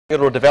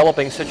To a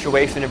developing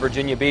situation in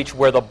Virginia Beach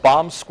where the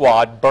bomb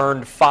squad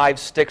burned 5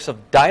 sticks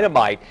of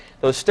dynamite.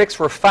 Those sticks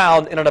were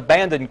found in an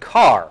abandoned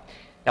car.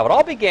 Now, it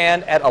all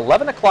began at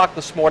 11 o'clock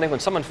this morning when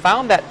someone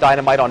found that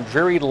dynamite on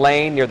Drury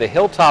Lane near the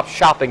Hilltop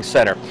Shopping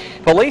Center.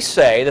 Police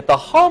say that the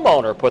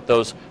homeowner put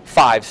those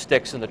 5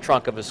 sticks in the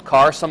trunk of his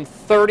car some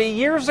 30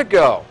 years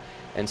ago.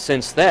 And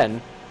since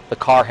then, the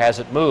car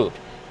hasn't moved.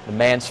 The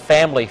man's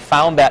family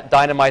found that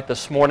dynamite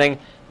this morning.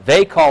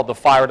 They called the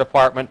fire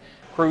department.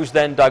 Crews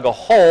then dug a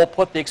hole,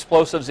 put the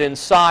explosives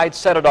inside,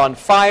 set it on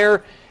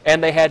fire,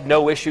 and they had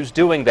no issues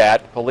doing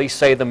that. Police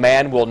say the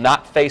man will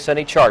not face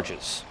any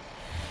charges.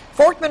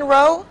 Fort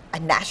Monroe, a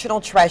national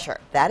treasure.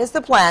 That is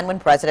the plan when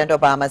President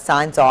Obama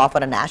signs off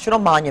on a national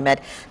monument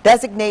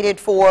designated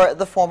for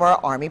the former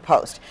Army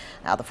post.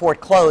 Now, the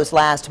fort closed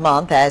last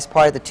month as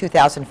part of the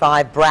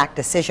 2005 BRAC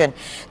decision.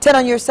 10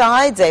 on your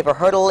side, Ava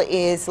Hurdle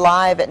is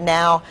live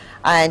now,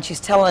 and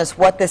she's telling us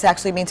what this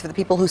actually means for the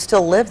people who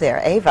still live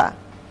there. Ava.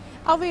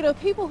 Alvita,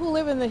 people who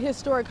live in the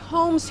historic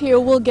homes here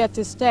will get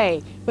to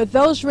stay, but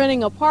those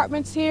renting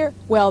apartments here,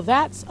 well,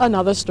 that's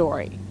another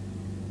story.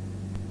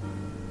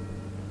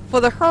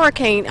 For the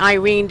Hurricane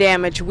Irene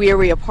damaged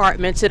Weary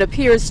apartments, it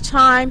appears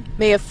time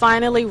may have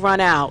finally run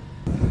out.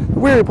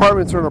 Weary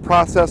apartments are in a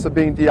process of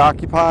being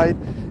deoccupied,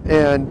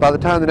 and by the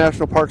time the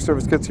National Park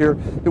Service gets here,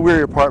 the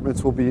Weary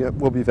apartments will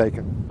be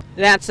vacant.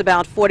 That's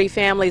about 40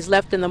 families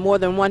left in the more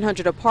than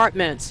 100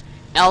 apartments.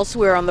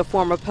 Elsewhere on the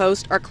former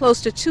post are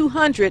close to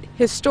 200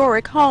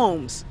 historic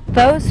homes.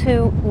 Those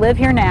who live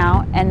here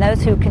now and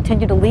those who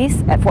continue to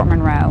lease at Fort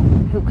Monroe,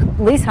 who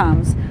lease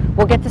homes,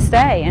 will get to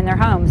stay in their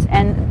homes,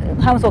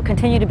 and homes will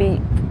continue to be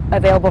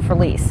available for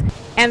lease.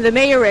 And the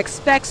mayor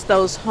expects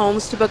those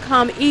homes to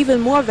become even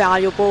more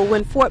valuable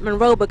when Fort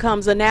Monroe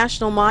becomes a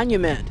national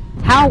monument.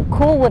 How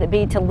cool would it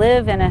be to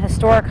live in a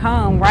historic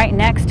home right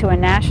next to a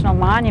national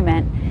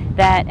monument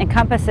that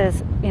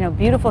encompasses,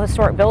 beautiful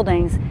historic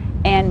buildings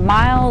and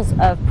miles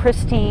of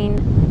pristine,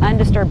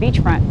 undisturbed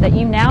beachfront that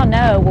you now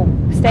know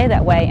will stay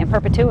that way in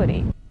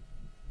perpetuity.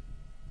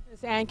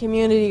 And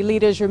community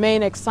leaders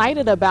remain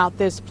excited about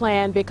this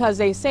plan because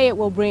they say it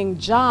will bring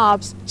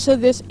jobs to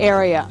this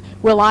area.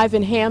 We're live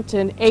in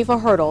Hampton. Ava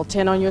Hurdle,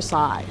 10 on your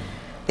side.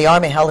 The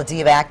Army held a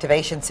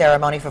deactivation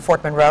ceremony for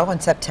Fort Monroe on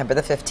September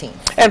the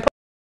 15th. And